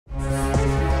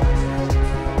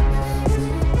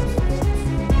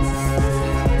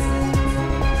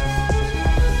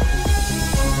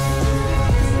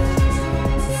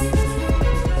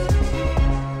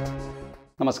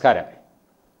നമസ്കാരം.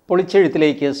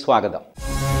 പൊളിച്ചെഴുത്തിലേക്ക് സ്വാഗതം.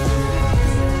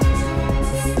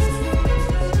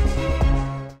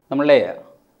 നമ്മളെ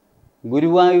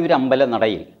ഗുരുവായൂർ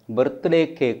അമ്പലനടയിൽ ബർത്ത്ഡേ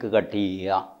കേക്ക് കട്ട്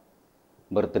ചെയ്യുക,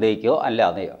 ബർത്ത്ഡേക്കോ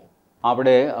അല്ലാതെയോ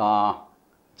അവിടെ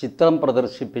ചിത്രം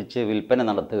പ്രദർശിപ്പിച്ച് വിൽപ്പന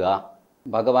നടത്തുക,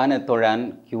 ഭഗവാനെ തൊഴാൻ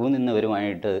ക്യൂ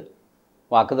നിന്നവരുമായിട്ട്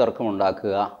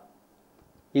വാക്കുതർക്കമുണ്ടാക്കുക,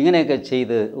 ഇങ്ങനെയൊക്കെ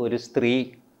ചെയ്ത് ഒരു സ്ത്രീ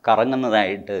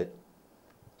കറങ്ങുന്നതായിട്ട്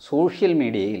സോഷ്യൽ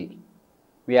മീഡിയയിൽ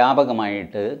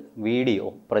വ്യാപകമായിട്ട് വീഡിയോ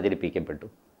പ്രചരിപ്പിക്കപ്പെട്ടു.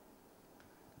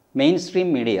 മെയിൻ സ്ട്രീം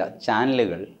മീഡിയ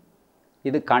ചാനലുകൾ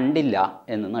ഇത് കണ്ടില്ല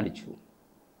എന്ന് നടിച്ചു.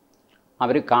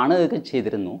 അവർ കാണുകയൊക്കെ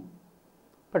ചെയ്തിരുന്നു,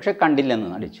 പക്ഷെ കണ്ടില്ലെന്ന്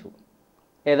നടിച്ചു.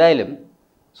 ഏതായാലും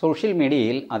സോഷ്യൽ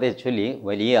മീഡിയയിൽ അതേ ചൊല്ലി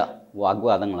വലിയ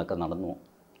വാഗ്വാദങ്ങളൊക്കെ നടന്നു.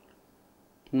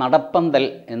 നടപ്പന്തൽ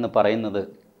എന്ന് പറയുന്നത്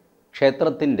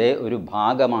ക്ഷേത്രത്തിൻ്റെ ഒരു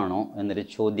ഭാഗമാണോ എന്നൊരു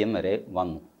ചോദ്യം വരെ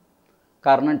വന്നു.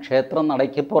 കാരണം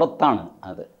ക്ഷേത്രനടയ്ക്ക് പുറത്താണ്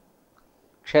അത്.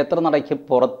 ക്ഷേത്രനടയ്ക്ക്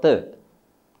പുറത്ത്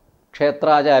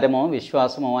ക്ഷേത്രാചാരമോ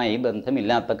വിശ്വാസമോ ആയി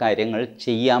ബന്ധമില്ലാത്ത കാര്യങ്ങൾ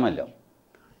ചെയ്യാമല്ലോ.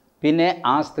 പിന്നെ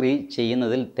ആ സ്ത്രീ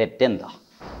ചെയ്യുന്നതിൽ തെറ്റെന്താ?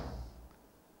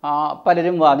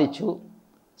 പലരും വാദിച്ചു,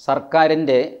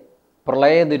 സർക്കാരിൻ്റെ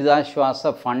പ്രളയ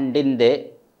ദുരിതാശ്വാസ ഫണ്ടിൻ്റെ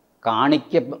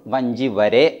കാണിക്ക വഞ്ചി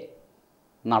വരെ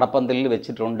നടപ്പന്തലിൽ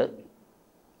വെച്ചിട്ടുണ്ട്.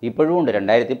 ഇപ്പോഴും ഉണ്ട്.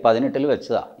 2018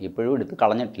 വെച്ചതാണ്, ഇപ്പോഴും എടുത്ത്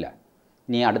കളഞ്ഞിട്ടില്ല.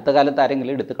 ഇനി അടുത്ത കാലത്ത്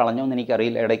ആരെങ്കിലും എടുത്ത് കളഞ്ഞോ എന്ന്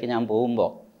എനിക്കറിയില്ല. ഇടയ്ക്ക് ഞാൻ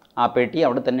പോകുമ്പോൾ ആ പെട്ടി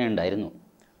അവിടെ തന്നെ ഉണ്ടായിരുന്നു.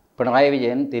 പിണറായി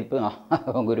വിജയൻ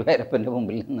ഗുരുവായൂരപ്പൻ്റെ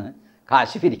മുമ്പിൽ നിന്ന്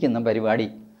കാശ് പിരിക്കുന്ന പരിപാടി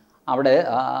അവിടെ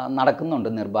നടക്കുന്നുണ്ട്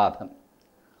നിർബാധം.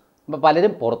 അപ്പോൾ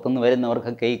പലരും പുറത്തുനിന്ന്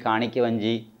വരുന്നവർക്കൊക്കെ ഈ കാണിക്ക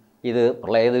വഞ്ചി ഇത്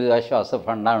പ്രളയ ദുരിതാശ്വാസ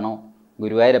ഫണ്ടാണോ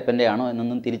ഗുരുവായൂരപ്പൻ്റെ ആണോ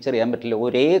എന്നൊന്നും തിരിച്ചറിയാൻ പറ്റില്ല.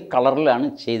 ഒരേ കളറിലാണ്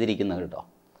ചെയ്തിരിക്കുന്നത് കേട്ടോ.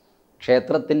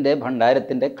 ക്ഷേത്രത്തിൻ്റെ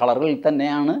ഭണ്ഡാരത്തിൻ്റെ കളറിൽ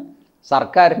തന്നെയാണ്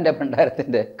സർക്കാരിൻ്റെ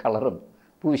ഭണ്ഡാരത്തിൻ്റെ കളറും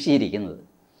പൂശിയിരിക്കുന്നത്.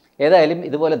 ഏതായാലും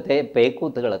ഇതുപോലത്തെ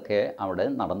പേക്കൂത്തുകളൊക്കെ അവിടെ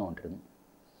നടന്നുകൊണ്ടിരുന്നു.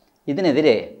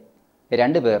 ഇതിനെതിരെ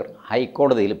 2 പേർ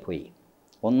ഹൈക്കോടതിയിൽ പോയി.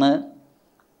 ഒന്ന്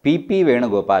പി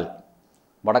വേണുഗോപാൽ,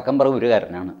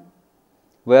 വടക്കമ്പറമ്പൂരുകാരനാണ്.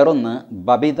 വേറൊന്ന്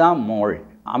ബബിത മോൾ,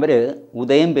 അവർ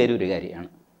ഉദയംപേരൂരുകാരിയാണ്,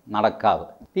 നടക്കാവ്.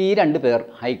 ഈ 2 പേർ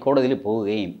ഹൈക്കോടതിയിൽ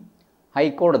പോവുകയും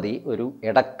ഹൈക്കോടതി ഒരു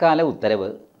ഇടക്കാല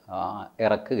ഉത്തരവ്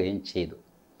ഇറക്കുകയും ചെയ്തു.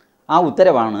 ആ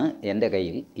ഉത്തരവാണ് എൻ്റെ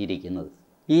കയ്യിൽ ഇരിക്കുന്നത്.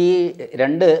 ഈ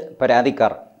 2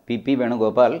 പരാതിക്കാർ, പി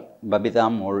വേണുഗോപാൽ, ബബിത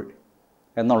മോൾ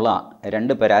എന്നുള്ള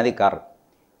 2 പരാതിക്കാർ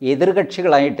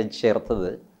എതിർകക്ഷികളായിട്ട്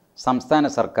ചേർത്തത് സംസ്ഥാന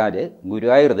സർക്കാർ,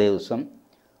 ഗുരുവായൂർ ദേവസ്വം,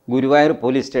 ഗുരുവായൂർ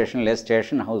പോലീസ് സ്റ്റേഷനിലെ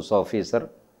station house officer,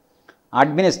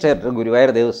 administrator,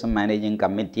 Guruvayur Devaswom managing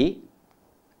committee,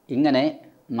 ഇങ്ങനെ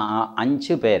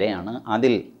 5 പേരെയാണ്.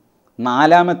 അതിൽ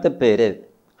 4ാമത്തെ പേര്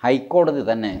ഹൈക്കോടതി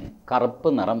തന്നെ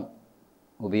കറുപ്പ് നിറം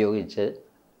ഉപയോഗിച്ച്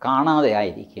കാണാതെ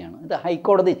ആയിരിക്കുകയാണ്. ഇത്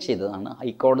ഹൈക്കോടതി ചെയ്തതാണ്.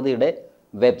 ഹൈക്കോടതിയുടെ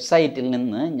വെബ്സൈറ്റിൽ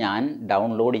നിന്ന് ഞാൻ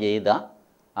ഡൗൺലോഡ് ചെയ്ത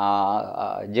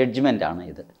ജഡ്ജ്മെൻറ്റാണ്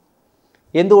ഇത്.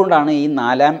 എന്തുകൊണ്ടാണ് ഈ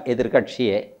 4ാം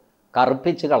എതിർകക്ഷിയെ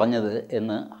കറുപ്പിച്ച് കളഞ്ഞത്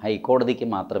എന്ന് ഹൈക്കോടതിക്ക്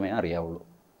മാത്രമേ അറിയാവുള്ളൂ.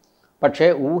 പക്ഷേ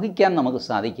ഊഹിക്കാൻ നമുക്ക്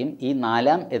സാധിക്കും, ഈ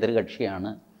 4ാം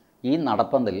എതിർകക്ഷിയാണ് ഈ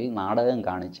നടപ്പന്തലിൽ നാടകം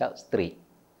കാണിച്ച സ്ത്രീ.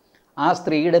 ആ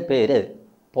സ്ത്രീയുടെ പേര്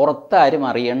പുറത്താരും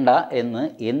അറിയണ്ട എന്ന്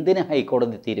എന്തിന്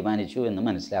ഹൈക്കോടതി തീരുമാനിച്ചു എന്ന്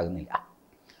മനസ്സിലാകുന്നില്ല.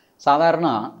 സാധാരണ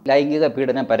ലൈംഗിക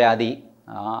പീഡന പരാതി,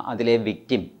 അതിലെ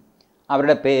വിക്റ്റിം,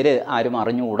 അവരുടെ പേര് ആരും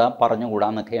അറിഞ്ഞുകൂടാ, പറഞ്ഞുകൂടാ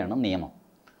എന്നൊക്കെയാണ് നിയമം.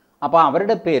 അപ്പോൾ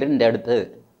അവരുടെ പേരിൻ്റെ അടുത്ത്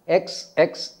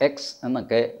XXX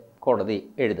എന്നൊക്കെ കോടതി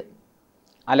എഴുതും.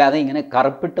 അല്ലാതെ ഇങ്ങനെ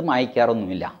കറുപ്പിട്ട്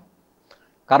മായ്ക്കാറൊന്നുമില്ല.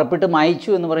 കറുപ്പിട്ട് മായ്ച്ചു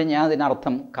എന്ന് പറഞ്ഞാൽ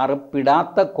അതിനർത്ഥം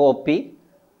കറുപ്പിടാത്ത കോപ്പി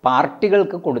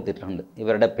പാർട്ടികൾക്ക് കൊടുത്തിട്ടുണ്ട്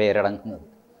ഇവരുടെ പേരടങ്ങുന്നത്.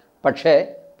 പക്ഷേ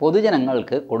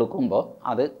പൊതുജനങ്ങൾക്ക് കൊടുക്കുമ്പോൾ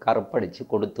അത് കറുപ്പടിച്ച്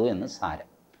കൊടുത്തു എന്ന് സാരം.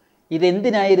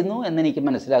 ഇതെന്തിനായിരുന്നു എന്നെനിക്ക്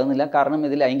മനസ്സിലാകുന്നില്ല. കാരണം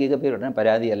ഇത് ലൈംഗിക പീഡന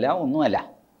പരാതിയല്ല, ഒന്നുമല്ല.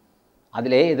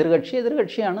 അതിലെ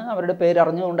എതിർകക്ഷിയാണ്. അവരുടെ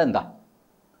പേരറിഞ്ഞുകൊണ്ട് എന്താ?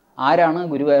 ആരാണ്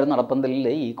ഗുരുവായൂർ നടപ്പന്തലിൽ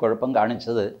ഈ കുഴപ്പം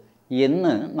കാണിച്ചത്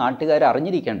എന്ന് നാട്ടുകാർ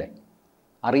അറിഞ്ഞിരിക്കണ്ടേ?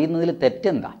 അറിയുന്നതിൽ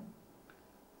തെറ്റെന്താ?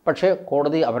 പക്ഷേ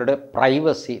കോടതി അവരുടെ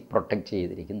പ്രൈവസി പ്രൊട്ടക്റ്റ്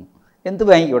ചെയ്തിരിക്കുന്നു. എന്ത്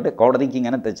വാങ്ങിക്കോട്ടെ, കോടതിക്ക്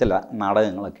ഇങ്ങനത്തെ ചില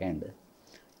നാടകങ്ങളൊക്കെ ഉണ്ട്.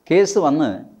 കേസ്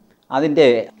വന്ന് അതിൻ്റെ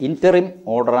ഇൻറ്ററിം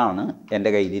ഓർഡറാണ് എൻ്റെ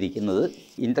കയ്യിലിരിക്കുന്നത്.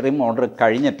 ഇൻറ്ററിം ഓർഡർ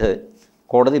കഴിഞ്ഞിട്ട്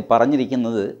കോടതി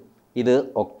പറഞ്ഞിരിക്കുന്നത് ഇത്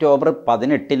ഒക്ടോബർ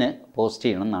 18 പോസ്റ്റ്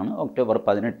ചെയ്യണമെന്നാണ്. ഒക്ടോബർ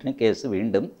 18 കേസ്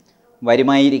വീണ്ടും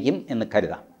വരുമായിരിക്കും എന്ന്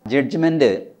കരുതാം.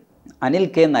 Judgement Anil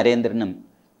K നരേന്ദ്രനും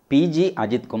PG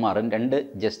Ajith കുമാറും 2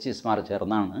 ജസ്റ്റിസുമാർ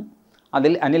ചേർന്നാണ്.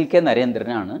 അതിൽ അനിൽ കെ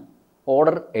നരേന്ദ്രനാണ്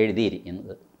ഓർഡർ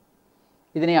എഴുതിയിരിക്കുന്നത്.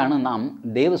 ഇതിനെയാണ് നാം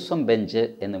ദേവസ്വം ബെഞ്ച്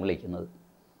എന്ന് വിളിക്കുന്നത്.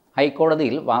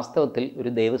 ഹൈക്കോടതിയിൽ വാസ്തവത്തിൽ ഒരു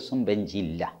ദേവസ്വം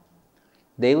ബെഞ്ചില്ല.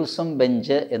 ദേവസ്വം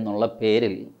ബെഞ്ച് എന്നുള്ള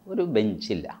പേരിൽ ഒരു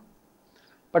ബെഞ്ചില്ല.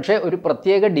 പക്ഷേ ഒരു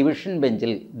പ്രത്യേക ഡിവിഷൻ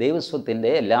ബെഞ്ചിൽ ദേവസ്വത്തിൻ്റെ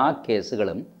എല്ലാ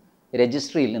കേസുകളും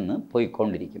രജിസ്ട്രിയിൽ നിന്ന്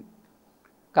പോയിക്കൊണ്ടിരിക്കും.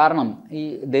 കാരണം ഈ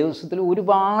ദേവസ്വത്തിൽ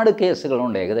ഒരുപാട്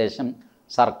കേസുകളുണ്ട്. ഏകദേശം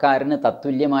സർക്കാരിന്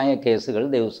തത്തുല്യമായ കേസുകൾ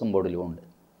ദേവസ്വം ബോർഡിലുമുണ്ട്.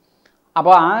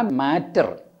 അപ്പോൾ ആ മാറ്റർ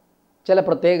ചില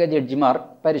പ്രത്യേക ജഡ്ജിമാർ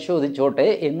പരിശോധിച്ചോട്ടെ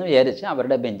എന്ന് വിചാരിച്ച്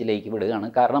അവരുടെ ബെഞ്ചിലേക്ക് വിടുകയാണ്.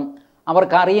 കാരണം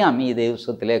അവർക്കറിയാം ഈ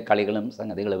ദേവസ്വത്തിലെ കളികളും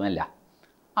സംഗതികളുമെല്ലാം.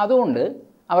 അതുകൊണ്ട്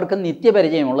അവർക്ക്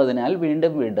നിത്യപരിചയമുള്ളതിനാൽ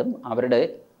വീണ്ടും വീണ്ടും അവരുടെ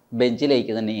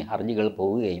ബെഞ്ചിലേക്ക് തന്നെ ഈ ഹർജികൾ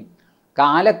പോവുകയും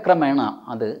കാലക്രമേണ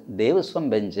അത് ദേവസ്വം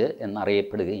ബെഞ്ച്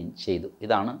എന്നറിയപ്പെടുകയും ചെയ്തു.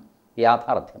 ഇതാണ്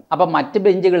യാഥാർത്ഥ്യം. അപ്പം മറ്റ്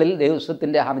ബെഞ്ചുകളിൽ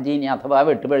ദേവസ്വത്തിൻ്റെ ഹർജി ഇനി അഥവാ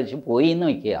വെട്ടുപഴിച്ച് പോയി എന്ന്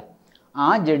വയ്ക്കുക, ആ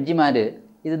ജഡ്ജിമാർ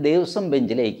ഇത് ദേവസ്വം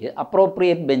ബെഞ്ചിലേക്ക്,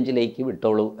 അപ്രോപ്രിയേറ്റ് ബെഞ്ചിലേക്ക്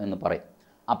വിട്ടോളൂ എന്ന് പറയും.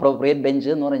 അപ്രോപ്രിയേറ്റ് ബെഞ്ച്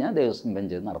എന്ന് പറഞ്ഞാൽ ദേവസ്വം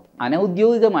ബെഞ്ച് എന്നർത്ഥം.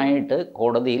 അനൗദ്യോഗികമായിട്ട്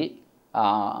കോടതിയിൽ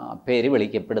പേര്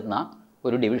വിളിക്കപ്പെടുന്ന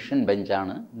ഒരു ഡിവിഷൻ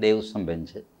ബെഞ്ചാണ് ദേവസ്വം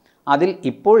ബെഞ്ച്. അതിൽ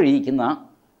ഇപ്പോൾ ഇരിക്കുന്ന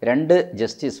 2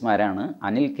 ജസ്റ്റിസുമാരാണ്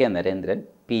അനിൽ കെ നരേന്ദ്രൻ,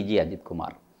 PG അജിത്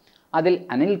കുമാർ. അതിൽ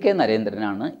അനിൽ കെ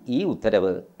നരേന്ദ്രനാണ് ഈ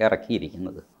ഉത്തരവ്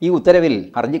ഇറക്കിയിരിക്കുന്നത്. ഈ ഉത്തരവിൽ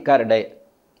ഹർജിക്കാരുടെ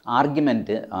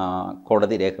ആർഗ്യുമെൻറ്റ്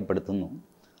കോടതി രേഖപ്പെടുത്തുന്നു.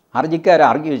 ഹർജിക്കാർ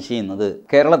ആർഗ്യൂ ചെയ്യുന്നത്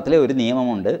കേരളത്തിലെ ഒരു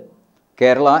നിയമമുണ്ട്,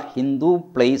 Kerala Hindu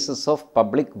places of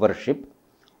public worship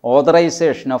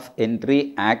authorisation of entry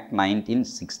act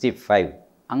 1965.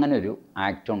 അങ്ങനൊരു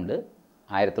ആക്റ്റുണ്ട്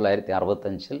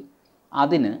 1965.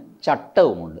 അതിന്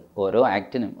ചട്ടവുമുണ്ട്. ഓരോ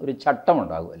ആക്റ്റിനും ഒരു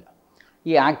ചട്ടമുണ്ടാകുമല്ലോ.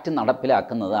 ഈ ആക്ട്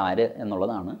നടപ്പിലാക്കുന്നത് ആര്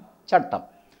എന്നുള്ളതാണ് ചട്ടം.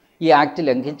 ഈ ആക്ട്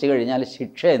ലംഘിച്ചു കഴിഞ്ഞാൽ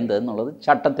ശിക്ഷ എന്ത് എന്നുള്ളത്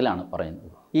ചട്ടത്തിലാണ്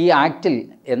പറയുന്നത്. ഈ ആക്റ്റിൽ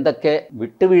എന്തൊക്കെ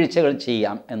വിട്ടുവീഴ്ചകൾ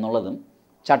ചെയ്യാം എന്നുള്ളതും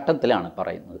ചട്ടത്തിലാണ്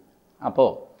പറയുന്നത്. അപ്പോൾ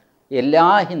എല്ലാ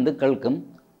ഹിന്ദുക്കൾക്കും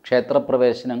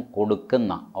ക്ഷേത്രപ്രവേശനം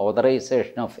കൊടുക്കുന്ന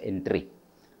ഓതറൈസേഷൻ ഓഫ് എൻട്രി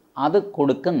അത്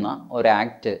കൊടുക്കുന്ന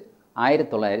ഒരാക്ട്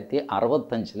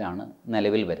 1965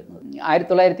 നിലവിൽ വരുന്നത്.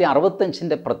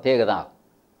 1965 പ്രത്യേകത,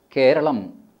 കേരളം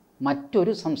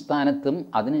മറ്റൊരു സംസ്ഥാനത്തും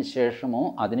അതിനുശേഷമോ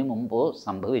അതിനു മുമ്പോ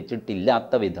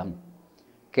സംഭവിച്ചിട്ടില്ലാത്ത വിധം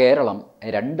കേരളം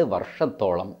 2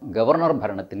 വർഷത്തോളം ഗവർണർ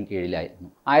ഭരണത്തിന് കീഴിലായിരുന്നു.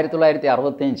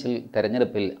 1965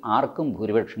 തെരഞ്ഞെടുപ്പിൽ ആർക്കും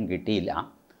ഭൂരിപക്ഷം കിട്ടിയില്ല.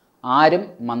 ആരും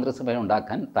മന്ത്രിസഭ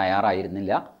ഉണ്ടാക്കാൻ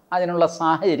തയ്യാറായിരുന്നില്ല. അതിനുള്ള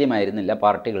സാഹചര്യമായിരുന്നില്ല.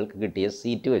 പാർട്ടികൾക്ക് കിട്ടിയ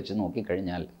സീറ്റ് വെച്ച്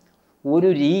നോക്കിക്കഴിഞ്ഞാൽ ഒരു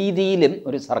രീതിയിലും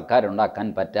ഒരു സർക്കാർ ഉണ്ടാക്കാൻ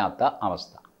പറ്റാത്ത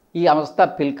അവസ്ഥ. ഈ അവസ്ഥ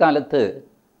പിൽക്കാലത്ത്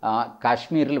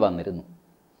കാശ്മീരിൽ വന്നിരുന്നു.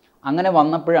 അങ്ങനെ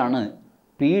വന്നപ്പോഴാണ്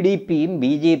PDPയും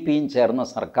BJPയും ചേർന്ന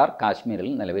സർക്കാർ കാശ്മീരിൽ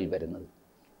നിലവിൽ വരുന്നത്.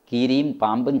 കീരിയും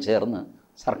പാമ്പും ചേർന്ന്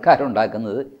സർക്കാർ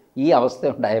ഉണ്ടാക്കുന്നത് ഈ അവസ്ഥ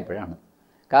ഉണ്ടായപ്പോഴാണ്.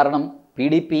 കാരണം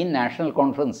PDPയും നാഷണൽ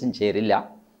കോൺഫറൻസും ചേരില്ല,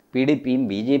 PDPയും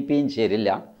BJPയും ചേരില്ല,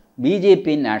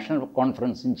 BJPയും നാഷണൽ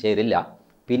കോൺഫറൻസും ചേരില്ല.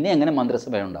 പിന്നെ എങ്ങനെ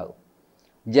മന്ത്രിസഭ ഉണ്ടാകും?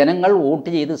 ജനങ്ങൾ വോട്ട്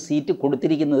ചെയ്ത് സീറ്റ്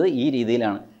കൊടുത്തിരിക്കുന്നത് ഈ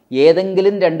രീതിയിലാണ്.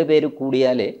 ഏതെങ്കിലും 2 പേര്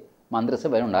കൂടിയാലേ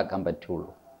മന്ത്രിസഭ ഉണ്ടാക്കാൻ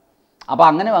പറ്റുള്ളൂ. അപ്പോൾ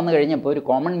അങ്ങനെ വന്നു കഴിഞ്ഞപ്പോൾ ഒരു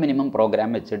കോമൺ മിനിമം പ്രോഗ്രാം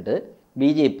വെച്ചിട്ട്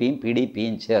BJPയും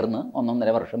PDPയും ചേർന്ന്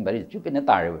 1.5 വർഷം ഭരിച്ചു, പിന്നെ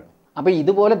താഴെ വീണു. അപ്പോൾ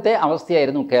ഇതുപോലത്തെ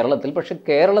അവസ്ഥയായിരുന്നു കേരളത്തിൽ. പക്ഷേ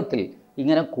കേരളത്തിൽ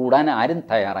ഇങ്ങനെ കൂടാൻ ആരും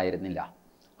തയ്യാറായിരുന്നില്ല.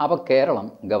 അപ്പോൾ കേരളം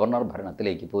ഗവർണർ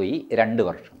ഭരണത്തിലേക്ക് പോയി 2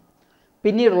 വർഷം.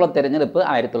 പിന്നീടുള്ള തെരഞ്ഞെടുപ്പ്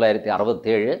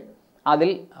 1967. അതിൽ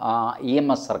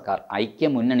EMS സർക്കാർ,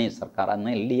 ഐക്യമുന്നണി സർക്കാർ,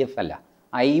 അന്ന് LDF അല്ല,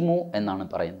 ഐമു എന്നാണ്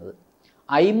പറയുന്നത്,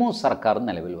 ഐമു സർക്കാർ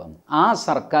നിലവിൽ വന്നു. ആ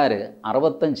സർക്കാർ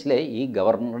 65 ഈ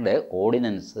ഗവർണറുടെ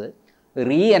ഓർഡിനൻസ്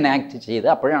എനാക്ട് ചെയ്ത്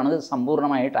അപ്പോഴാണ് ഇത്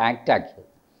സമ്പൂർണ്ണമായിട്ട് ആക്റ്റാക്കിയത്.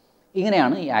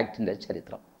 ഇങ്ങനെയാണ് ഈ ആക്ടിൻ്റെ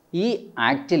ചരിത്രം. ഈ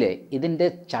ആക്റ്റിലെ ഇതിൻ്റെ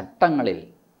ചട്ടങ്ങളിൽ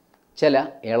ചില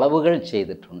ഇളവുകൾ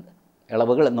ചെയ്തിട്ടുണ്ട്.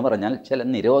 ഇളവുകൾ എന്ന് പറഞ്ഞാൽ ചില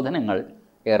നിരോധനങ്ങൾ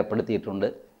ഏർപ്പെടുത്തിയിട്ടുണ്ട്.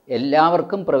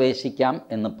 എല്ലാവർക്കും പ്രവേശിക്കാം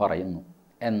എന്ന് പറയുന്നു,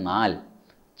 എന്നാൽ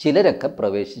ചിലരൊക്കെ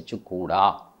പ്രവേശിച്ചുകൂടാ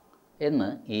എന്ന്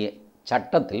ഈ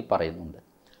ചട്ടത്തിൽ പറയുന്നുണ്ട്.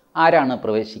 ആരാണ്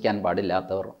പ്രവേശിക്കാൻ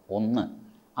പാടില്ലാത്തവർ? 1,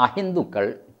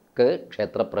 അഹിന്ദുക്കൾക്ക്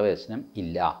ക്ഷേത്രപ്രവേശനം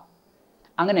ഇല്ല.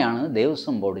 അങ്ങനെയാണ്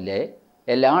ദേവസ്വം ബോർഡിലെ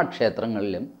എല്ലാ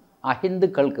ക്ഷേത്രങ്ങളിലും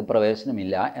അഹിന്ദുക്കൾക്ക്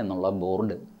പ്രവേശനമില്ല എന്നുള്ള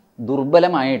ബോർഡ്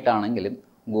ദുർബലമായിട്ടാണെങ്കിലും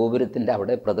ഗോപുരത്തിൻ്റെ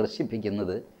അവിടെ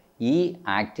പ്രദർശിപ്പിക്കുന്നത് ഈ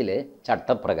ആക്റ്റിലെ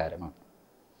ചട്ടപ്രകാരമാണ്.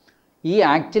 ഈ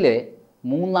ആക്റ്റിലെ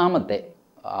 3ാമത്തെ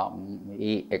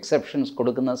ഈ എക്സെപ്ഷൻസ്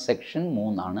കൊടുക്കുന്ന സെക്ഷൻ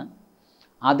 3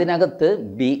 അതിനകത്ത്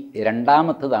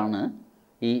രണ്ടാമത്തതാണ്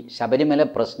ഈ ശബരിമല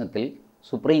പ്രശ്നത്തിൽ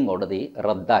സുപ്രീം കോടതി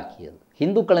റദ്ദാക്കിയത്.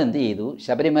 ഹിന്ദുക്കൾ എന്ത് ചെയ്തു?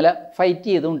 ശബരിമല ഫൈറ്റ്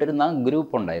ചെയ്തുകൊണ്ടിരുന്ന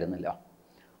ഗ്രൂപ്പ് ഉണ്ടായിരുന്നല്ലോ,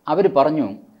 അവർ പറഞ്ഞു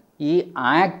ഈ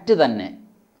ആക്ട് തന്നെ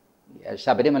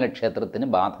ശബരിമല ക്ഷേത്രത്തിന്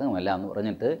ബാധകമല്ല എന്ന്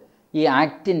പറഞ്ഞിട്ട് ഈ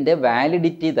ആക്ടിൻ്റെ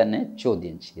വാലിഡിറ്റി തന്നെ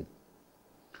ചോദ്യം ചെയ്തു.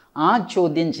 ആ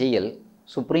ചോദ്യം ചെയ്യൽ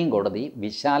സുപ്രീം കോടതി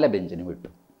വിശാല ബെഞ്ചിന് വിട്ടു.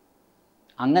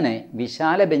 അങ്ങനെ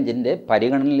വിശാല ബെഞ്ചിൻ്റെ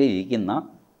പരിഗണനയിലിരിക്കുന്ന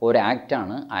ഒരു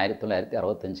ആക്റ്റാണ്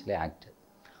 1965 ആക്ട്.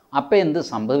 അപ്പോൾ എന്ത്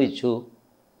സംഭവിച്ചു?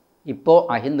 ഇപ്പോൾ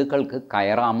അഹിന്ദുക്കൾക്ക്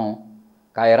കയറാമോ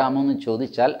എന്ന്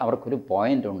ചോദിച്ചാൽ അവർക്കൊരു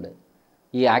പോയിൻ്റുണ്ട്.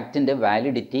 ഈ ആക്ടിൻ്റെ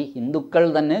വാലിഡിറ്റി ഹിന്ദുക്കൾ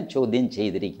തന്നെ ചോദ്യം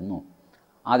ചെയ്തിരിക്കുന്നു.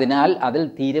 അതിനാൽ അതിൽ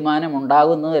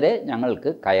തീരുമാനമുണ്ടാകുന്നവരെ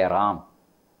ഞങ്ങൾക്ക് കയറാം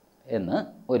എന്ന്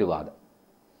ഒരു വാദം.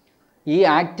 ഈ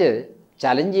ആക്ട്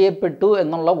ചലഞ്ച് ചെയ്യപ്പെട്ടു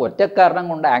എന്നുള്ള ഒറ്റക്കാരണം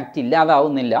കൊണ്ട് ആക്ട്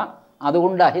ഇല്ലാതാവുന്നില്ല,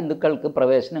 അതുകൊണ്ട് അഹിന്ദുക്കൾക്ക്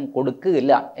പ്രവേശനം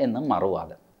കൊടുക്കുകയില്ല എന്ന്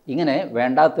മറുവാദം. ഇങ്ങനെ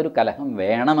വേണ്ടാത്തൊരു കലഹം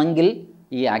വേണമെങ്കിൽ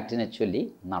ഈ ആക്ടിനെ ചൊല്ലി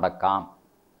നടക്കാം.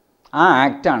 ആ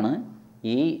ആക്റ്റാണ്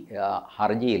ഈ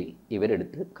ഹർജിയിൽ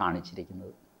ഇവരെടുത്ത്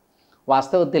കാണിച്ചിരിക്കുന്നത്.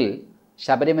 വാസ്തവത്തിൽ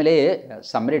ശബരിമലയെ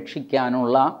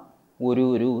സംരക്ഷിക്കാനുള്ള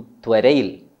ഒരു ത്വരയിൽ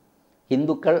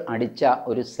ഹിന്ദുക്കൾ അടിച്ച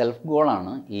ഒരു സെൽഫ്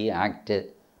ഗോളാണ് ഈ ആക്ട്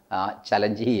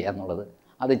ചലഞ്ച് ചെയ്യുക എന്നുള്ളത്.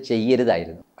 അത്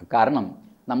ചെയ്യരുതായിരുന്നു. കാരണം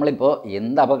നമ്മളിപ്പോൾ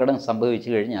എന്ത് അപകടം സംഭവിച്ചു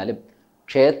കഴിഞ്ഞാലും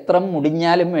ക്ഷേത്രം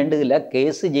മുടിഞ്ഞാലും വേണ്ടില്ല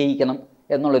കേസ് ജയിക്കണം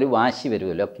എന്നുള്ളൊരു വാശി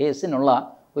വരുമല്ലോ. കേസിനുള്ള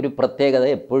ഒരു പ്രത്യേകത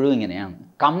എപ്പോഴും ഇങ്ങനെയാണ്.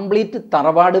 കംപ്ലീറ്റ്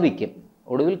തറവാട് വിൽക്കും,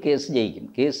 ഒടുവിൽ കേസ് ജയിക്കും.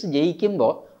 കേസ്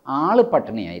ജയിക്കുമ്പോൾ ആൾ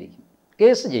പട്ടിണിയായിരിക്കും.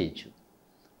 കേസ് ജയിച്ചു,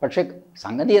 പക്ഷേ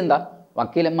സംഗതി എന്താ?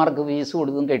 വക്കീലന്മാർക്ക് ഫീസ്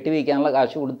കൊടുത്തും കെട്ടിവയ്ക്കാനുള്ള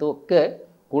കാശ് കൊടുത്തും ഒക്കെ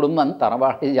കുടുംബം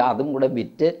തറവാട് അതും കൂടെ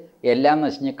വിറ്റ് എല്ലാം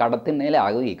നശിഞ്ഞ്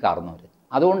കടത്തിണ്ണയിലാകും ഈ കാരണവർ.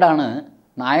 അതുകൊണ്ടാണ്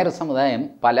നായർ സമുദായം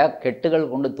പല കെട്ടുകൾ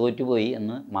കൊണ്ട് തോറ്റുപോയി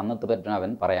എന്ന് മന്നത്ത്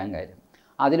പത്മനാഭൻ പറയാൻ കാര്യം.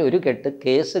 അതിലൊരു കെട്ട്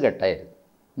കേസ് കെട്ടായിരുന്നു.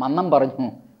 മന്നം പറഞ്ഞു,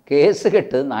 കേസ്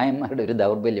കെട്ട് നായന്മാരുടെ ഒരു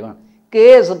ദൗർബല്യമാണ്.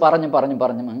 കേസ് പറഞ്ഞ്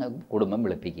കുടുംബം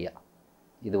വിളിപ്പിക്കുക.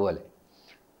 ഇതുപോലെ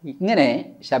ഇങ്ങനെ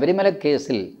ശബരിമല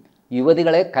കേസിൽ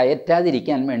യുവതികളെ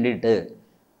കയറ്റാതിരിക്കാൻ വേണ്ടിയിട്ട്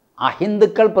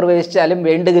അഹിന്ദുക്കൾ പ്രവേശിച്ചാലും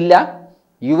വേണ്ടുകില്ല,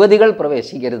 യുവതികൾ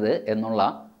പ്രവേശിക്കരുത് എന്നുള്ള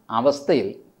അവസ്ഥയിൽ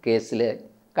കേസിലെ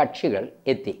കക്ഷികൾ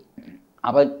എത്തി.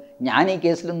 അപ്പം ഞാൻ ഈ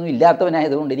കേസിലൊന്നും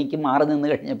ഇല്ലാത്തവനായതുകൊണ്ട് എനിക്ക് മാറി നിന്ന്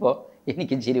കഴിഞ്ഞപ്പോൾ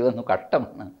എനിക്ക് ചിരി വന്നു,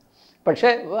 കഷ്ടമാണ്. പക്ഷേ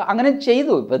അങ്ങനെ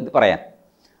ചെയ്തു, ഇപ്പം എന്ത് പറയാൻ.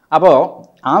 അപ്പോൾ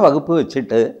ആ വകുപ്പ്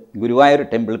വെച്ചിട്ട് Guruvayur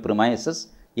temple premises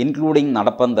including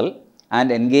നടപ്പന്തൽ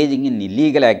and engaging in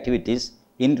illegal activities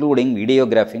including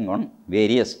വീഡിയോഗ്രാഫിംഗ് on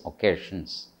various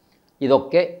occasions,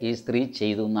 ഇതൊക്കെ ഈ സ്ത്രീ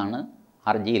ചെയ്തു എന്നാണ്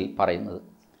ഹർജിയിൽ പറയുന്നത്.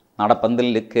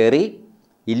 നടപ്പന്തലിൽ കയറി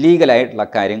ഇല്ലീഗലായിട്ടുള്ള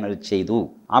കാര്യങ്ങൾ ചെയ്തു.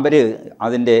 അവർ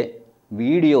അതിൻ്റെ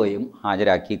വീഡിയോയും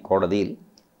ഹാജരാക്കി കോടതിയിൽ.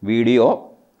 Video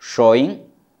showing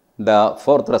the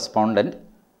fourth respondent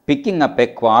picking up A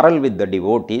quarrel with the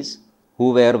devotees who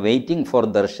were waiting for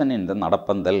Darshan in the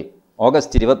നടപ്പന്തൽ.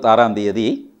 August 26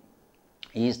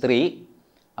 ഈ സ്ത്രീ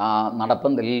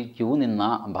നടപ്പന്തലിൽ ക്യൂ നിന്ന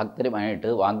ഭക്തരുമായിട്ട്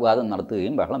വാഗ്വാദം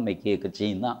നടത്തുകയും ബഹളം വയ്ക്കുകയൊക്കെ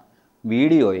ചെയ്യുന്ന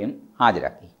വീഡിയോയും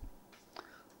ഹാജരാക്കി.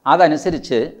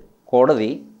 അതനുസരിച്ച് കോടതി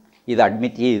ഇത്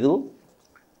അഡ്മിറ്റ് ചെയ്തു.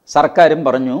 സർക്കാരും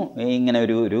പറഞ്ഞു ഇങ്ങനെ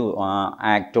ഒരു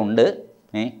ആക്റ്റുണ്ട്,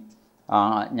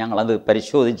 ഞങ്ങളത്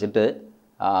പരിശോധിച്ചിട്ട്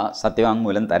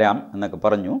സത്യവാങ്മൂലം തരാം എന്നൊക്കെ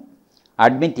പറഞ്ഞു.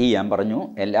 അഡ്മിറ്റ് ചെയ്യാൻ പറഞ്ഞു.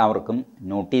 എല്ലാവർക്കും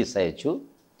നോട്ടീസ് അയച്ചു.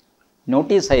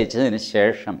 നോട്ടീസ് അയച്ചതിന്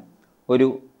ശേഷം ഒരു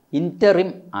ഇൻ്ററിം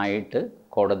ആയിട്ട്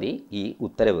കോടതി ഈ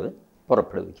ഉത്തരവ്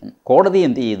പുറപ്പെടുവിക്കുന്നു. കോടതി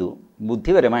എന്ത് ചെയ്തു?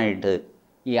 ബുദ്ധിപരമായിട്ട്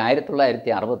ഈ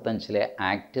 1965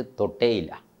 ആക്ട്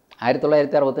തൊട്ടേയില്ല.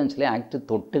 1965 ആക്ട്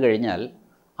തൊട്ട് കഴിഞ്ഞാൽ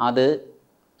അത്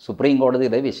സുപ്രീം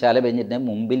കോടതിയുടെ വിശാല ബെഞ്ചിൻ്റെ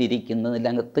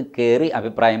മുമ്പിലിരിക്കുന്നതിനകത്ത് കയറി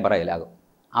അഭിപ്രായം പറയലാകും.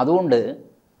 അതുകൊണ്ട്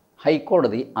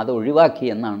ഹൈക്കോടതി അത് ഒഴിവാക്കി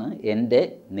എന്നാണ് എൻ്റെ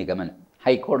നിഗമനം.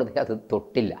 ഹൈക്കോടതി അത്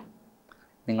തൊട്ടില്ല.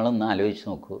 നിങ്ങളൊന്ന് ആലോചിച്ച്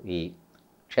നോക്കൂ. ഈ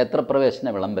ക്ഷേത്രപ്രവേശന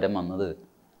വിളംബരം വന്നത്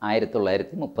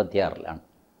 1936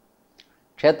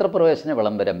 ക്ഷേത്രപ്രവേശന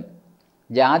വിളംബരം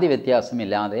ജാതി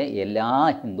വ്യത്യാസമില്ലാതെ എല്ലാ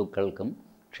ഹിന്ദുക്കൾക്കും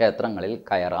ക്ഷേത്രങ്ങളിൽ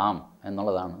കയറാം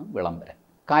എന്നുള്ളതാണ് വിളംബരം.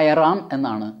 കയറാം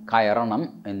എന്നാണ്, കയറണം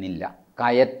എന്നില്ല,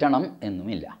 കയറ്റണം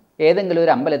എന്നുമില്ല. ഏതെങ്കിലും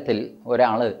ഒരു അമ്പലത്തിൽ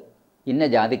ഒരാൾ ഇന്ന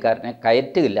ജാതിക്കാരനെ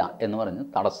കയറ്റുകയില്ല എന്ന് പറഞ്ഞ്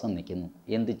തടസ്സം നിൽക്കുന്നു,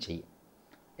 എന്ത് ചെയ്യും?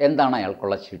 എന്താണ്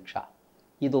അയാൾക്കുള്ള ശിക്ഷ?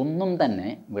 ഇതൊന്നും തന്നെ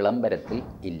വിളംബരത്തിൽ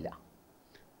ഇല്ല.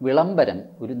 വിളംബരം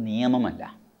ഒരു നിയമമല്ല.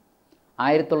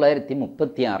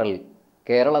 1936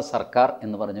 കേരള സർക്കാർ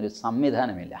എന്ന് പറഞ്ഞൊരു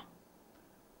സംവിധാനമില്ല.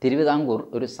 തിരുവിതാംകൂർ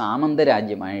ഒരു സാമന്ത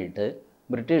രാജ്യമായിട്ട്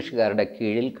ബ്രിട്ടീഷുകാരുടെ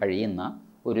കീഴിൽ കഴിയുന്ന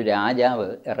ഒരു രാജാവ്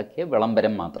ഇറക്കിയ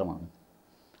വിളംബരം മാത്രമാണ്.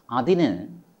 അതിന്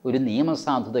ഒരു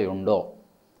നിയമസാധുതയുണ്ടോ?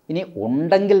 ഇനി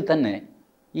ഉണ്ടെങ്കിൽ തന്നെ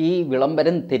ഈ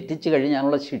വിളംബരം തെറ്റിച്ച്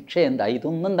കഴിഞ്ഞാലുള്ള ശിക്ഷ എന്താ?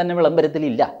 ഇതൊന്നും തന്നെ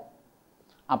വിളംബരത്തിലില്ല.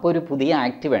 അപ്പോൾ ഒരു പുതിയ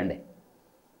ആക്ട് വേണ്ടേ?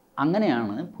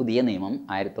 അങ്ങനെയാണ് പുതിയ നിയമം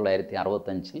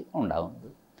 1965 ഉണ്ടാകുന്നത്.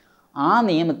 ആ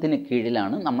നിയമത്തിന്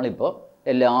കീഴിലാണ് നമ്മളിപ്പോൾ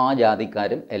എല്ലാ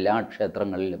ജാതിക്കാരും എല്ലാ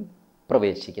ക്ഷേത്രങ്ങളിലും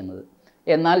പ്രവേശിക്കുന്നത്.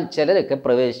 എന്നാൽ ചിലരൊക്കെ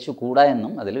പ്രവേശിച്ചു കൂടാ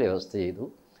എന്നും അതിൽ വ്യവസ്ഥ ചെയ്തു.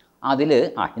 അതിൽ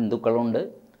അഹിന്ദുക്കളുണ്ട്,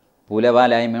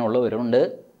 പൂലവാലായ്മയുള്ളവരുണ്ട്,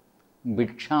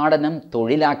 ഭിക്ഷാടനം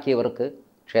തൊഴിലാക്കിയവർക്ക്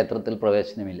ക്ഷേത്രത്തിൽ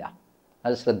പ്രവേശനമില്ല.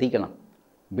 അത് ശ്രദ്ധിക്കണം.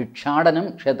 ഭിക്ഷാടനം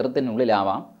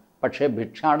ക്ഷേത്രത്തിനുള്ളിലാവാം, പക്ഷേ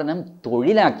ഭിക്ഷാടനം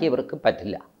തൊഴിലാക്കിയവർക്ക്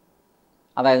പറ്റില്ല.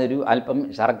 അതായത് ഒരു അല്പം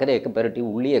ശർക്കരയൊക്കെ പുരട്ടി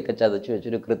ഉള്ളിയൊക്കെ ചതച്ച്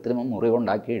വെച്ചൊരു കൃത്രിമ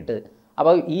മുറിവുണ്ടാക്കിയിട്ട്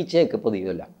അപ്പോൾ ഈച്ചയൊക്കെ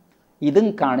പൊതിയുമല്ല, ഇതും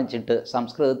കാണിച്ചിട്ട്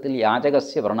സംസ്കൃതത്തിൽ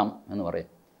യാചകസ്യ വ്രണം എന്ന് പറയും.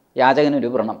 യാചകനൊരു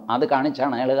വ്രണം, അത്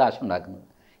കാണിച്ചാണ് അയാൾ കാശുണ്ടാക്കുന്നത്.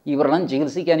 ഈ വ്രണം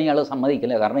ചികിത്സിക്കാൻ ഇയാൾ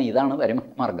സമ്മതിക്കില്ല, കാരണം ഇതാണ് വരുമാന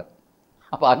മാർഗം.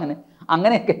 അപ്പോൾ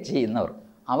അങ്ങനെയൊക്കെ ചെയ്യുന്നവർ,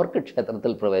 അവർക്ക്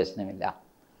ക്ഷേത്രത്തിൽ പ്രവേശനമില്ല.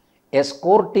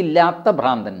 എസ്കോർട്ടില്ലാത്ത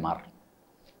ഭ്രാന്തന്മാർ,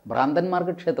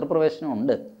 ഭ്രാന്തന്മാർക്ക്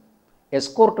ക്ഷേത്രപ്രവേശനമുണ്ട്.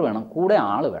 എസ്കോർട്ട് വേണം, കൂടെ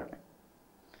ആൾ വേണം.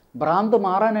 ഭ്രാന്ത്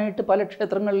മാറാനായിട്ട് പല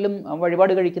ക്ഷേത്രങ്ങളിലും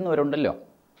വഴിപാട് കഴിക്കുന്നവരുണ്ടല്ലോ,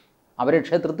 അവരെ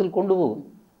ക്ഷേത്രത്തിൽ കൊണ്ടുപോകും.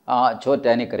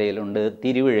 ചോറ്റാനിക്കരയിലുണ്ട്,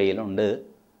 തിരുവിഴയിലുണ്ട്,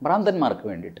 ഭ്രാന്തന്മാർക്ക്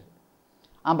വേണ്ടിയിട്ട്.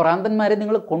 ആ ഭ്രാന്തന്മാരെ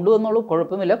നിങ്ങൾ കൊണ്ടുവന്നോളൂ,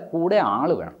 കുഴപ്പമില്ല, കൂടെ ആൾ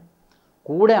വേണം.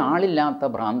 കൂടെ ആളില്ലാത്ത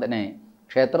ഭ്രാന്തനെ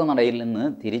ക്ഷേത്രനടയിൽ നിന്ന്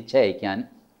തിരിച്ചയക്കാൻ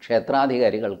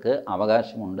ക്ഷേത്രാധികാരികൾക്ക്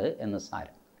അവകാശമുണ്ട് എന്ന്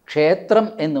സാരം. ക്ഷേത്രം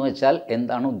എന്ന് വെച്ചാൽ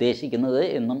എന്താണ് ഉദ്ദേശിക്കുന്നത്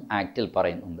എന്നും ആക്റ്റിൽ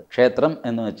പറയുന്നുണ്ട്. ക്ഷേത്രം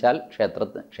എന്ന് വെച്ചാൽ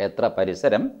ക്ഷേത്ര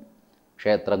പരിസരം,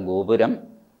 ക്ഷേത്ര ഗോപുരം,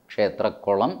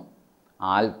 ക്ഷേത്രക്കുളം,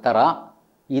 ആൽത്തറ,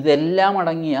 ഇതെല്ലാം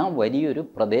അടങ്ങിയ വലിയൊരു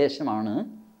പ്രദേശമാണ്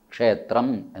ക്ഷേത്രം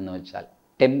എന്ന് വെച്ചാൽ.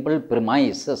 ടെമ്പിൾ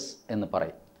പ്രിമൈസസ് എന്ന്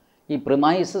പറയും. ഈ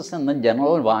പ്രിമൈസസ് എന്ന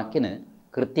ജനറൽ വാക്കിന്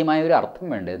കൃത്യമായൊരു അർത്ഥം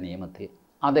വേണ്ടേ നിയമത്തിൽ?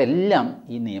 അതെല്ലാം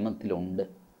ഈ നിയമത്തിലുണ്ട്.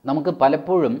 നമുക്ക്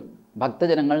പലപ്പോഴും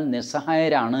ഭക്തജനങ്ങൾ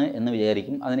നിസ്സഹായരാണ് എന്ന്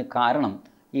വിചാരിക്കും. അതിന് കാരണം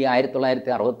ഈ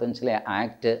 1965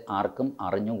 ആക്ട് ആർക്കും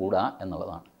അറിഞ്ഞുകൂടാ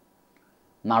എന്നുള്ളതാണ്.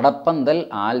 നടപ്പന്തൽ,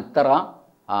 ആൽത്തറ,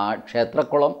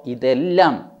 ക്ഷേത്രക്കുളം,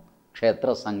 ഇതെല്ലാം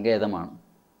ക്ഷേത്ര സങ്കേതമാണ്,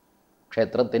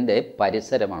 ക്ഷേത്രത്തിൻ്റെ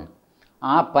പരിസരമാണ്.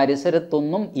 ആ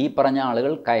പരിസരത്തൊന്നും ഈ പറഞ്ഞ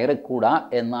ആളുകൾ കയറിക്കൂടാ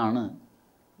എന്നാണ്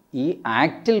ഈ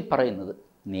ആക്റ്റിൽ പറയുന്നത്,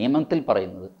 നിയമത്തിൽ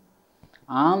പറയുന്നത്.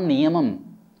 ആ നിയമം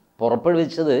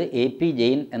പുറപ്പെടുവിച്ചത് AP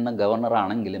ജെയിൻ എന്ന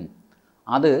ഗവർണറാണെങ്കിലും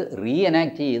അത്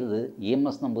റീഎനാക്റ്റ് ചെയ്തത്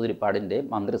EMS നമ്പൂതിരിപ്പാടിൻ്റെ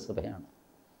മന്ത്രിസഭയാണ്.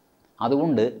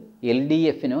 അതുകൊണ്ട്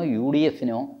LDFനോ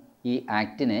UDFനോ ഈ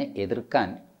ആക്റ്റിനെ എതിർക്കാൻ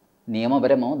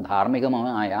നിയമപരമോ ധാർമ്മികമോ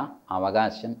ആയ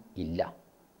അവകാശം ഇല്ല.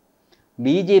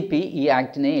 BJP ഈ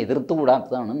ആക്റ്റിനെ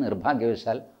എതിർത്തുകൂടാത്തതാണ്.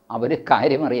 നിർഭാഗ്യവശാൽ അവർ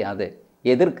കാര്യമറിയാതെ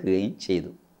എതിർക്കുകയും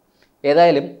ചെയ്തു.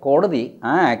 ഏതായാലും കോടതി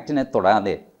ആ ആക്റ്റിനെ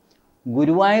തൊടാതെ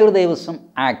ഗുരുവായൂർ ദേവസ്വം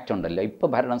ആക്റ്റ് ഉണ്ടല്ലോ, ഇപ്പോൾ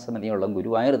ഭരണസമിതിയുള്ള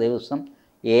ഗുരുവായൂർ ദേവസ്വം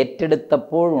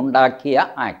ഏറ്റെടുത്തപ്പോഴുണ്ടാക്കിയ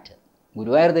ആക്ട്.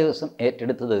 ഗുരുവായൂർ ദേവസ്വം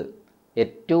ഏറ്റെടുത്തത്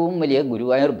ഏറ്റവും വലിയ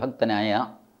ഗുരുവായൂർ ഭക്തനായ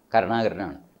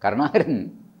കരുണാകരനാണ്. കരുണാകരൻ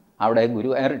അവിടെ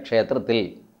ഗുരുവായൂർ ക്ഷേത്രത്തിൽ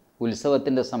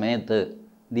ഉത്സവത്തിൻ്റെ സമയത്ത്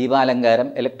ദീപാലങ്കാരം,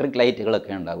 ഇലക്ട്രിക്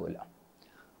ലൈറ്റുകളൊക്കെ ഉണ്ടാകുമല്ലോ,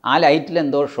 ആ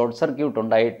ലൈറ്റിലെന്തോ ഷോർട്ട് സർക്യൂട്ട്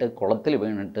ഉണ്ടായിട്ട് കുളത്തിൽ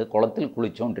വീണിട്ട് കുളത്തിൽ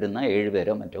കുളിച്ചുകൊണ്ടിരുന്ന 7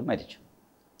 പേരോ മറ്റോ മരിച്ചു.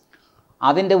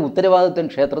 അതിൻ്റെ ഉത്തരവാദിത്വം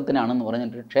ക്ഷേത്രത്തിനാണെന്ന്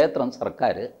പറഞ്ഞിട്ട് ക്ഷേത്രം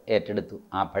സർക്കാർ ഏറ്റെടുത്തു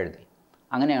ആ പഴുതിൽ.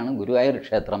 അങ്ങനെയാണ് ഗുരുവായൂർ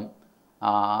ക്ഷേത്രം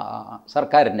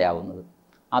സർക്കാരിൻ്റെ ആവുന്നത്.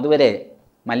 അതുവരെ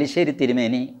മല്ലിശ്ശേരി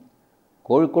തിരുമേനി,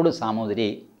 കോഴിക്കോട് സാമൂതിരി,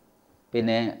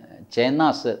 പിന്നെ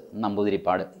ചേന്നാസ്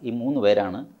നമ്പൂതിരിപ്പാട്, ഈ 3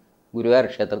 പേരാണ് ഗുരുവായൂർ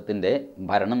ക്ഷേത്രത്തിൻ്റെ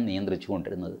ഭരണം നിയന്ത്രിച്ചു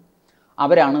കൊണ്ടിരുന്നത്.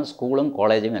 അവരാണ് സ്കൂളും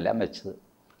കോളേജും എല്ലാം വെച്ചത്.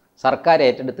 സർക്കാർ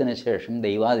ഏറ്റെടുത്തതിന് ശേഷം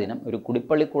ദൈവാധീനം ഒരു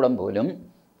കുടിപ്പള്ളിക്കൂടം പോലും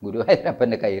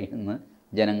ഗുരുവായൂരപ്പൻ്റെ കയ്യിൽ നിന്ന്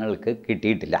ജനങ്ങൾക്ക്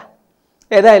കിട്ടിയിട്ടില്ല.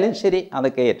 ഏതായാലും ശരി,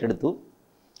 അതൊക്കെ ഏറ്റെടുത്തു.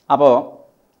 അപ്പോൾ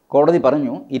കോടതി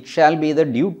പറഞ്ഞു, it shall be the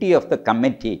duty of the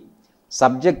committee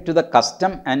subject to the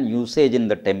custom and usage in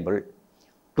the temple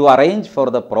to arrange for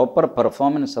the proper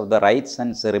performance of the rights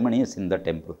and ceremonies in the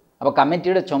temple. അപ്പോൾ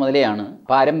കമ്മിറ്റിയുടെ ചുമതലയാണ്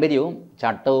പാരമ്പര്യവും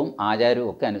ചട്ടവും ആചാരവും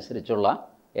ഒക്കെ അനുസരിച്ചുള്ള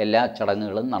എല്ലാ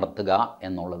ചടങ്ങുകളും നടത്തുക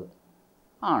എന്നുള്ളത്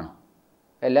ആണ്.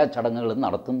 എല്ലാ ചടങ്ങുകളും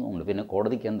നടത്തുന്നുമുണ്ട്. പിന്നെ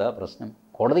കോടതിക്ക് എന്താ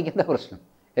പ്രശ്നം?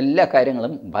 എല്ലാ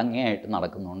കാര്യങ്ങളും ഭംഗിയായിട്ട്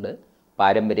നടക്കുന്നുണ്ട്.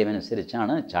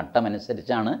 പാരമ്പര്യമനുസരിച്ചാണ്,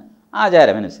 ചട്ടമനുസരിച്ചാണ്,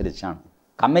 ആചാരമനുസരിച്ചാണ്.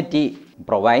 Committee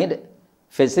provide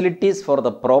facilities for the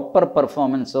proper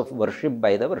performance of worship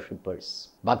by the worshippers.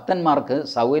 ഭക്തന്മാർക്ക്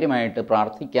സൗകര്യമായിട്ട്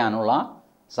പ്രാർത്ഥിക്കാനുള്ള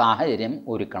സാഹചര്യം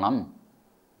ഒരുക്കണം.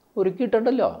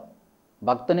 ഒരുക്കിയിട്ടുണ്ടല്ലോ.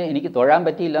 ഭക്തന് എനിക്ക് തൊഴാൻ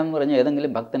പറ്റിയില്ല എന്ന് പറഞ്ഞാൽ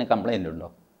ഏതെങ്കിലും ഭക്തന് കംപ്ലയിൻ്റ് ഉണ്ടോ?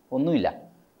 ഒന്നുമില്ല.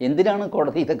 എന്തിനാണ്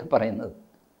കോടതി ഇതൊക്കെ പറയുന്നത്?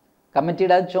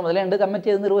 കമ്മിറ്റിയുടെ ചുമതലയുണ്ട്, കമ്മിറ്റി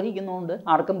അത് നിർവഹിക്കുന്നുണ്ട്,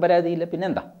 ആർക്കും പരാതിയില്ല.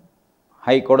 പിന്നെന്താ?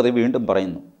 ഹൈക്കോടതി വീണ്ടും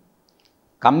പറയുന്നു,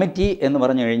 കമ്മിറ്റി എന്ന്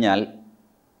പറഞ്ഞു കഴിഞ്ഞാൽ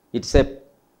it's A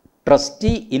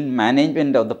trustee in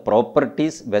management of the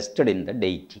properties vested in the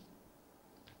deity.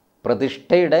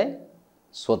 പ്രതിഷ്ഠയുടെ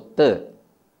സ്വത്ത്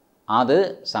അത്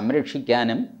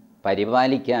സംരക്ഷിക്കാനും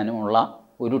പരിപാലിക്കാനുമുള്ള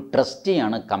ഒരു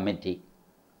ട്രസ്റ്റിയാണ് കമ്മിറ്റി.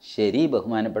 ശരി,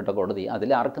 ബഹുമാനപ്പെട്ട കോടതി,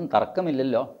 അതിലാർക്കും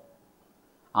തർക്കമില്ലല്ലോ,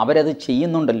 അവരത്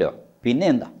ചെയ്യുന്നുണ്ടല്ലോ. പിന്നെ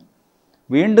എന്താ?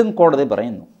 വീണ്ടും കോടതി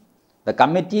പറയുന്നു, the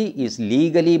committee is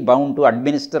legally bound to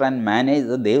administer and manage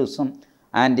the Devaswom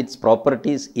and it's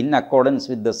properties in accordance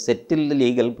with the settled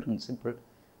legal principle.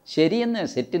 ശരിയെന്ന്,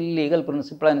 സെറ്റിൽഡ് ലീഗൽ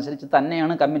പ്രിൻസിപ്പിൾ അനുസരിച്ച്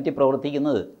തന്നെയാണ് കമ്മിറ്റി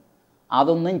പ്രവർത്തിക്കുന്നത്.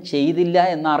 അതൊന്നും ചെയ്തില്ല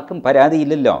എന്നാർക്കും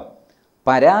പരാതിയില്ലല്ലോ.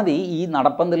 പരാതി ഈ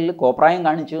നടപ്പന്തലിൽ കോപ്രായം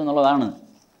കാണിച്ചു എന്നുള്ളതാണ്.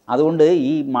 അതുകൊണ്ട്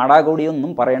ഈ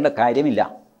മാടാകോടിയൊന്നും പറയേണ്ട കാര്യമില്ല.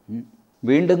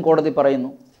 വീണ്ടും കോടതി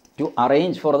പറയുന്നു, to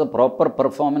arrange for the proper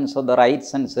performance of the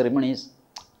rights and ceremonies.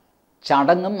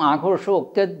 ചടങ്ങും ആഘോഷവും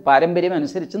ഒക്കെ പാരമ്പര്യം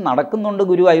അനുസരിച്ച് നടക്കുന്നുണ്ട്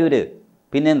ഗുരുവായൂർ.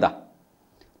 പിന്നെന്താ?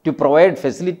 To provide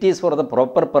facilities for the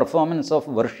proper performance of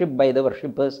worship by the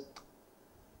worshippers.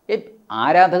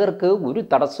 ആരാധകർക്ക് ഒരു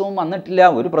തടസ്സവും വന്നിട്ടില്ല,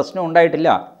 ഒരു പ്രശ്നവും ഉണ്ടായിട്ടില്ല.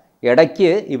 ഇടയ്ക്ക്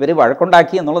ഇവർ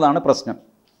വഴക്കുണ്ടാക്കി എന്നുള്ളതാണ് പ്രശ്നം.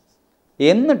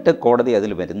 എന്നിട്ട് കോടതി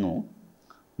അതിൽ വരുന്നു,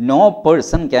 no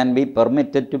person can be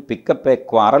permitted to pick up A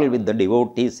quarrel with the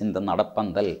devotees in the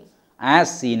നടപ്പന്തൽ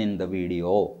as scene in the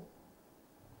video.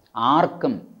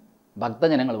 ആർക്കും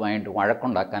ഭക്തജനങ്ങളുമായിട്ട്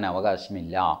വഴക്കുണ്ടാക്കാൻ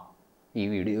അവകാശമില്ല ഈ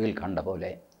വീഡിയോയിൽ കണ്ട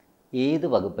പോലെ. ഏത്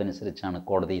വകുപ്പനുസരിച്ചാണ്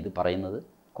കോടതി ഇത് പറയുന്നത്?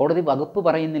 കോടതി വകുപ്പ്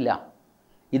പറയുന്നില്ല.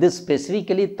 ഇത്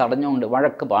സ്പെസിഫിക്കലി തടഞ്ഞുകൊണ്ട്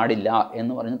വഴക്ക് പാടില്ല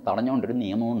എന്ന് പറഞ്ഞ് തടഞ്ഞുകൊണ്ടൊരു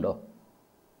നിയമമുണ്ടോ?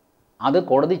 അത്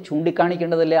കോടതി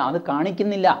ചൂണ്ടിക്കാണിക്കേണ്ടതല്ലേ? അത്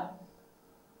കാണിക്കുന്നില്ല.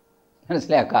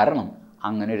 മനസ്സിലായ? കാരണം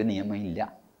അങ്ങനെ ഒരു നിയമം ഇല്ല.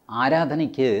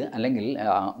 ആരാധനയ്ക്ക് അല്ലെങ്കിൽ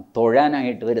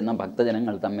തൊഴാനായിട്ട് വരുന്ന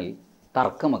ഭക്തജനങ്ങൾ തമ്മിൽ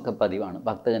തർക്കമൊക്കെ പതിവാണ്.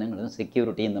 ഭക്തജനങ്ങളും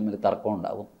സെക്യൂരിറ്റിയും തമ്മിൽ തർക്കം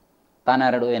ഉണ്ടാവും.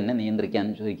 താനാരോടോ എന്നെ നിയന്ത്രിക്കാൻ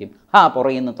ചോദിക്കും.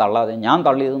 പുറകിൽ നിന്ന് തള്ളാതെ, ഞാൻ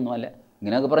തള്ളിയതൊന്നുമല്ല,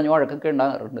 ഇങ്ങനെയൊക്കെ പറഞ്ഞ് വഴക്കൊക്കെ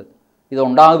ഉണ്ടാകാറുണ്ട്.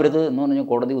 ഇതുണ്ടാകരുത് എന്ന് പറഞ്ഞ്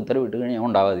കോടതി ഉത്തരവിട്ട് കഴിഞ്ഞാൽ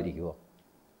ഉണ്ടാകാതിരിക്കുമോ?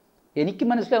 എനിക്ക്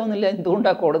മനസ്സിലാവുന്നില്ല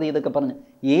എന്തുകൊണ്ടാണ് കോടതി ഇതൊക്കെ പറഞ്ഞ്.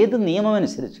 ഏത്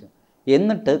നിയമമനുസരിച്ച്?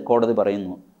 എന്നിട്ട് കോടതി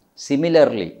പറയുന്നു,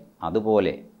 സിമിലർലി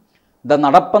അതുപോലെ the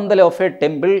നടപ്പന്തൽ of A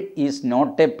temple is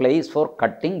not A place for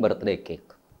cutting birthday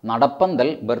cake. നടപ്പന്തൽ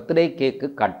birthday cake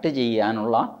cut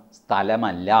ചെയ്യാനുള്ള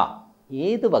സ്ഥലമല്ല.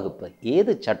 ഏത് വകുപ്പ്,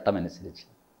 ഏത് ചട്ടമനുസരിച്ച്,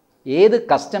 ഏത്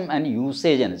കസ്റ്റം ആൻഡ്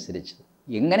യൂസേജ് അനുസരിച്ച്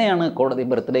എങ്ങനെയാണ് കോടതി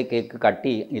ബർത്ത്ഡേ കേക്ക്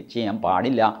കട്ട് ചെയ്യാൻ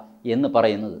പാടില്ല എന്ന്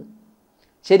പറയുന്നത്?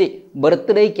 ശരി,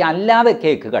 ബർത്ത്ഡേക്ക് അല്ലാതെ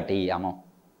കേക്ക് കട്ട്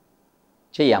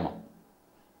ചെയ്യാമോ?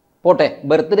 പോട്ടെ,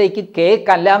 ബർത്ത്ഡേക്ക്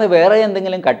കേക്ക് അല്ലാതെ വേറെ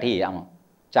എന്തെങ്കിലും കട്ട് ചെയ്യാമോ?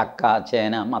 ചക്ക,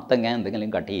 ചേന, മത്തങ്ങ എന്തെങ്കിലും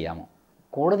കട്ട് ചെയ്യാമോ?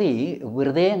 കോടതി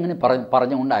വെറുതെ അങ്ങനെ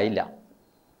പറഞ്ഞുകൊണ്ടായില്ല.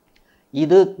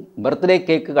 ഇത് ബർത്ത്ഡേ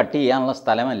കേക്ക് കട്ട് ചെയ്യാനുള്ള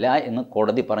സ്ഥലമല്ല എന്ന്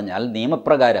കോടതി പറഞ്ഞാൽ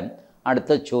നിയമപ്രകാരം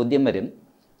അടുത്ത ചോദ്യം വരും,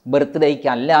 ബർത്ത്ഡേക്ക്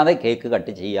അല്ലാതെ കേക്ക്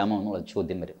കട്ട് ചെയ്യാമോ എന്നുള്ള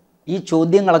ചോദ്യം വരും. ഈ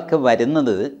ചോദ്യങ്ങളൊക്കെ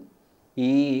വരുന്നത്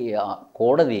ഈ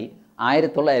കോടതി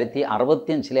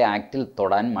 1965 ആക്റ്റിൽ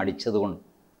തൊടാൻ മടിച്ചതുകൊണ്ട്.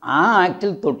 ആ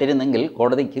ആക്റ്റിൽ തൊട്ടിരുന്നെങ്കിൽ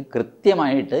കോടതിക്ക്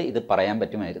കൃത്യമായിട്ട് ഇത് പറയാൻ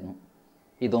പറ്റുമായിരുന്നു.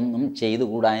 ഇതൊന്നും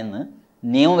ചെയ്തുകൂടാ എന്ന്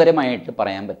നിയമപരമായിട്ട്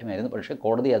പറയാൻ പറ്റുമായിരുന്നു. പക്ഷേ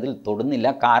കോടതി അതിൽ തൊടുന്നില്ല.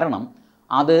 കാരണം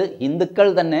അത് ഹിന്ദുക്കൾ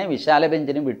തന്നെ വിശാല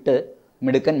ബെഞ്ചിന് വിട്ട്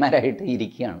മിടുക്കന്മാരായിട്ട്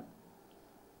ഇരിക്കുകയാണ്.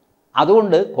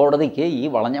 അതുകൊണ്ട് കോടതിക്ക് ഈ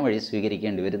വളഞ്ഞ വഴി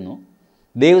സ്വീകരിക്കേണ്ടി വരുന്നു.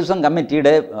 ദേവസ്വം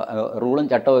കമ്മിറ്റിയുടെ റൂളും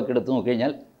ചട്ടമൊക്കെ എടുത്ത്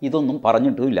നോക്കിക്കഴിഞ്ഞാൽ ഇതൊന്നും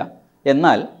പറഞ്ഞിട്ടുമില്ല.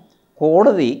 എന്നാൽ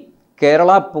കോടതി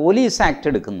കേരള പോലീസ് ആക്ട്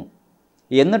എടുക്കുന്നു.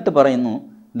 എന്നിട്ട് പറയുന്നു,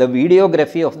 the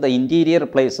videography of the interior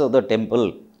place of the temple.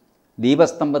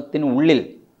 ദീപസ്തംഭത്തിനുള്ളിൽ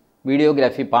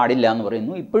videography പാടില്ല എന്ന്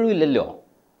പറയുന്നു. ഇപ്പോഴും ഇല്ലല്ലോ.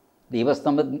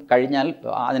 ദീപസ്തംഭം കഴിഞ്ഞാൽ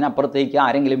അതിനപ്പുറത്തേക്ക്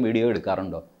ആരെങ്കിലും വീഡിയോ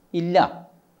എടുക്കാറുണ്ടോ? ഇല്ല.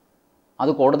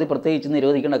 അത് കോടതി പ്രത്യേകിച്ച്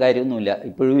നിരോധിക്കേണ്ട കാര്യമൊന്നുമില്ല.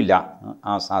 ഇപ്പോഴും ഇല്ല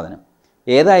ആ സാധനം.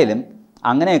 ഏതായാലും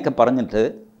അങ്ങനെയൊക്കെ പറഞ്ഞിട്ട്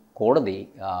കോടതി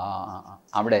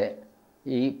അവിടെ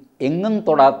ഈ എങ്ങും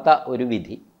തൊടാത്ത ഒരു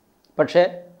വിധി. പക്ഷേ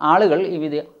ആളുകൾ ഈ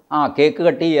വിധി കേക്ക്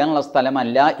കട്ട് ചെയ്യാനുള്ള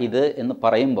സ്ഥലമല്ല ഇത് എന്ന്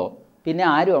പറയുമ്പോൾ പിന്നെ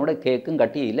ആരും അവിടെ കേക്കും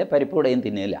കട്ട് ചെയ്യില്ല, പരിപ്പുവടയും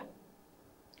തിന്നില്ല.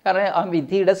 കാരണം ആ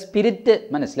വിധിയുടെ സ്പിരിറ്റ്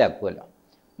മനസ്സിലാക്കുമല്ലോ.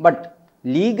 ബട്ട്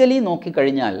ലീഗലി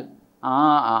നോക്കിക്കഴിഞ്ഞാൽ ആ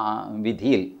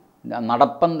വിധിയിൽ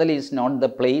നടപ്പന്തൽ is not the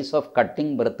place of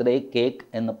cutting birthday cake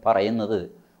എന്ന് പറയുന്നത്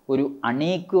ഒരു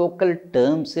അണീക്വോക്കൽ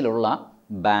ടേംസിലുള്ള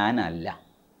ബാനല്ല.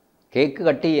 കേക്ക്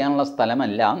കട്ട് ചെയ്യാനുള്ള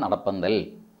സ്ഥലമല്ല നടപ്പന്തൽ.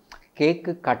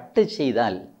 കേക്ക് കട്ട്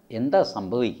ചെയ്താൽ എന്താ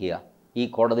സംഭവിക്കുക? ഈ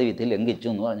കോടതി വിധി ലംഘിച്ചു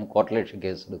എന്ന് പറഞ്ഞ് കോർട്ടിലേഷൻ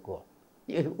കേസ് എടുക്കുമോ?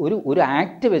 ഒരു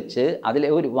ആക്ട് വെച്ച് അതിലെ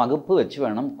ഒരു വകുപ്പ് വെച്ച്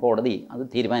വേണം കോടതി അത്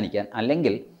തീരുമാനിക്കാൻ.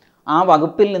 അല്ലെങ്കിൽ ആ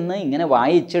വകുപ്പിൽ നിന്ന് ഇങ്ങനെ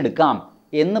വായിച്ചെടുക്കാം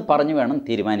എന്ന് പറഞ്ഞു വേണം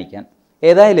തീരുമാനിക്കാൻ.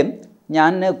 ഏതായാലും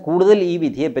ഞാൻ കൂടുതൽ ഈ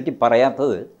വിധിയെപ്പറ്റി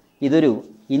പറയാത്തത് ഇതൊരു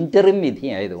ഇൻ്ററിം വിധി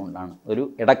ആയതുകൊണ്ടാണ്. ഒരു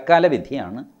ഇടക്കാല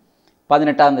വിധിയാണ്.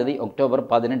 18-ാം തീയതി ഒക്ടോബർ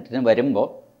 18-ന് വരുമ്പോൾ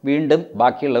വീണ്ടും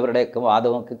ബാക്കിയുള്ളവരുടെയൊക്കെ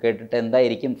വാദമൊക്കെ കേട്ടിട്ട്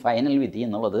എന്തായിരിക്കും ഫൈനൽ വിധി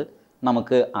എന്നുള്ളത്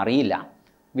നമുക്ക് അറിയില്ല.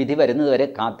 വിധി വരുന്നതുവരെ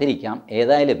കാത്തിരിക്കാം.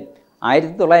 ഏതായാലും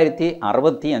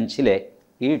 1965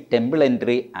 ഈ ടെമ്പിൾ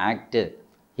എൻട്രി ആക്ട്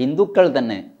ഹിന്ദുക്കൾ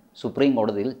തന്നെ സുപ്രീം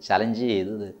കോടതിയിൽ ചലഞ്ച്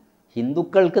ചെയ്തത്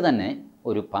ഹിന്ദുക്കൾക്ക് തന്നെ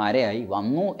ഒരു പാരയായി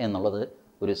വന്നു എന്നുള്ളത്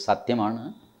ഒരു സത്യമാണ്.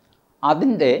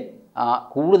 അതിൻ്റെ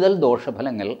കൂടുതൽ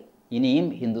ദോഷഫലങ്ങൾ ഇനിയും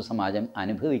ഹിന്ദു സമാജം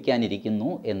അനുഭവിക്കാനിരിക്കുന്നു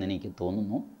എന്നെനിക്ക്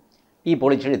തോന്നുന്നു. ഈ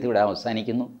പൊളിച്ചെഴുത്ത് ഇവിടെ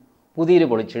അവസാനിക്കുന്നു. പുതിയൊരു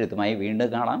പൊളിച്ചെഴുത്തുമായി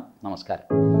വീണ്ടും കാണാം. നമസ്കാരം.